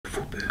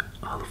copy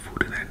all the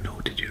food and I know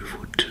that your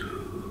food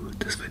too.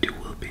 This video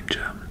will be in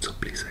German, so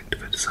please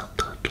activate the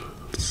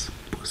subtitles.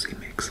 Bussy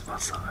Mix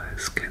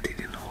Wassereis, kennt ihr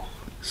den noch?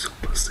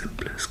 Super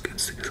simples,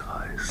 günstiges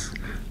Eis.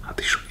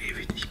 Hatte ich schon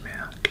ewig nicht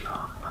mehr.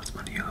 Klar, als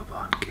man jünger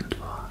war, ein Kind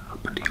war,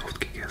 hat man die oft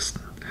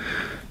gegessen.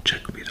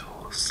 Check wieder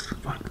aus.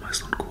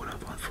 Waldmeister und Cola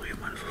waren früher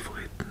meine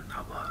Favoriten,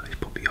 aber ich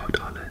probiere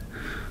heute alle.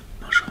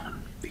 Mal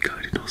schauen, wie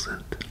geil die noch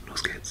sind.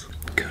 Los geht's.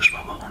 Kirsch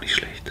war aber auch nicht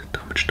schlecht,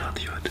 damit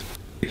starte ich heute.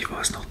 Ich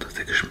weiß noch, dass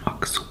der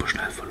Geschmack super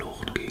schnell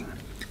verloren ging.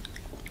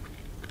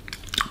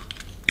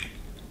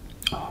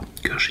 Oh,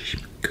 kirschig,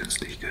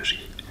 künstlich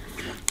kirschig.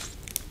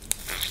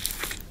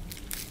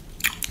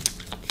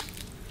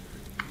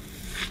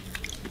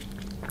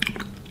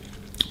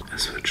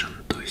 Es wird schon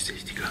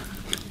durchsichtiger.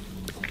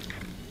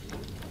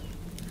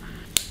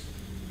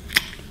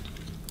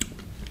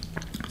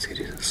 Seht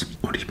ihr das?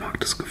 Und ich mag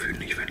das Gefühl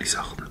nicht, wenn ich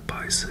Sachen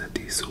beiße,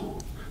 die so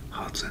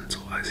hart sind,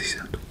 so eisig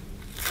sind.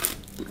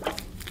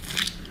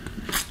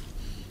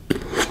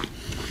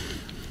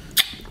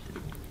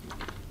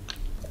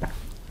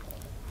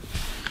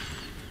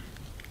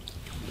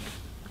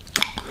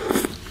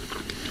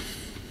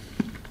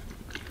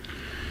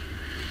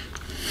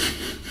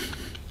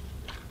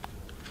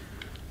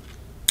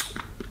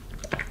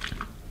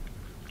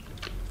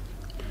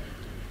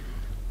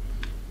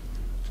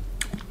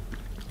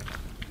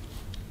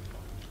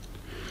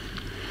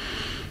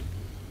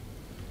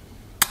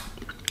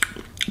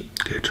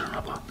 Geht schon,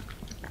 aber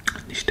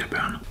nicht der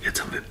Birne.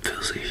 Jetzt haben wir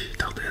Pfirsich. Ich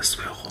dachte erst, es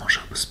wäre Orange,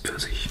 aber es ist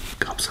Pfirsich.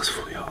 Gab es das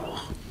früher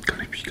auch? Kann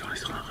ich mich gar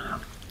nicht dran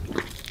erinnern.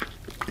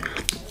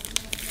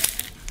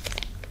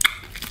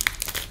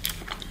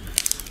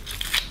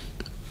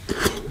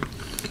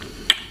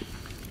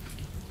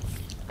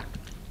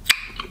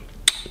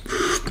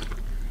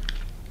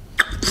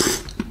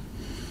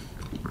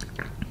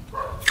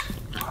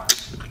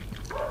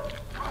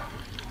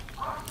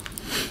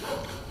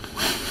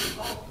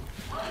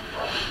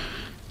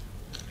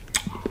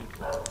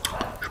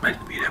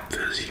 Schmeckt wie der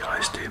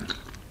Pfirsich-Eistee.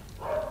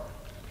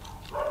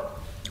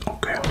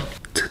 Okay,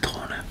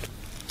 Zitrone.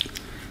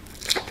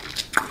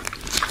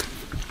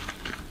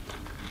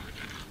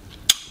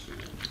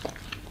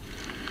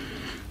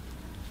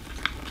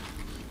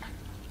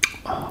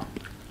 Oh,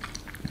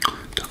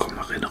 da kommen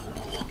Erinnerungen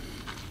hoch.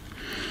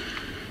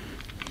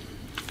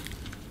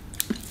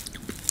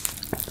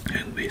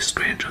 Irgendwie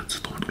stranger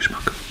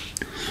Zitronengeschmack.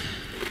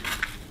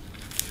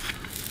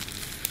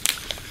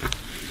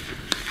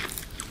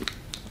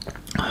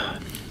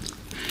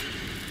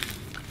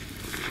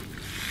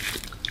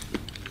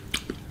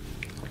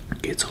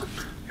 Geht so.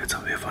 Jetzt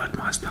haben wir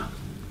Waldmeister.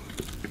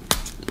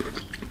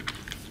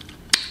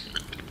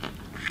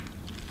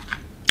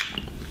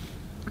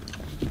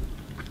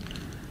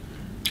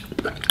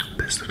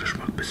 Bester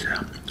Geschmack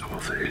bisher, aber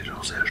verliert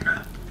auch sehr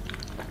schnell.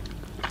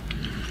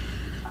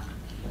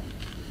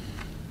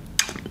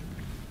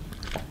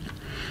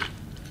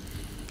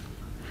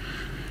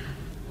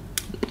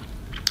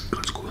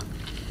 Ganz cool.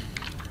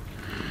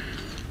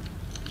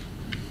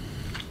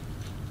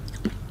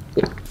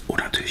 Und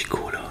natürlich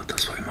Cola,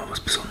 das war immer was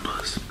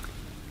Besonderes.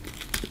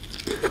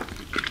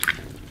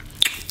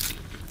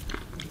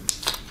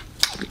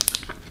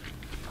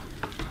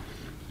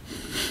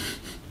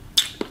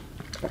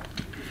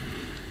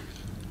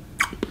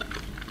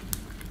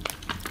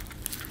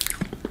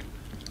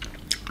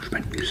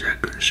 Schmeckt wie sehr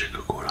günstige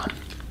Cola.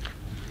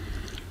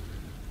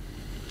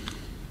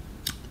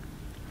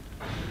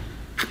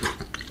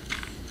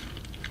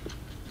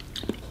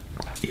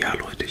 Ja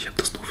Leute, ich habe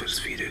das nur für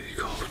das Video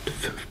gekauft.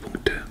 5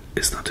 Punkte.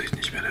 Ist natürlich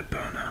nicht mehr der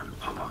Burner,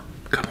 aber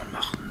kann man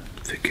machen.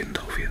 Für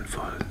Kinder auf jeden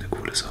Fall eine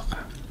coole Sache.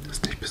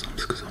 Ist nicht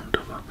besonders gesund,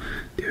 aber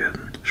die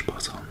werden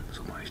Spaß haben.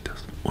 So mache ich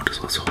das. Und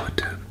das war's für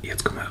heute.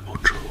 Jetzt kommt mein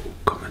Outro.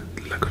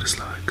 Comment, like or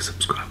dislike,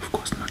 subscribe.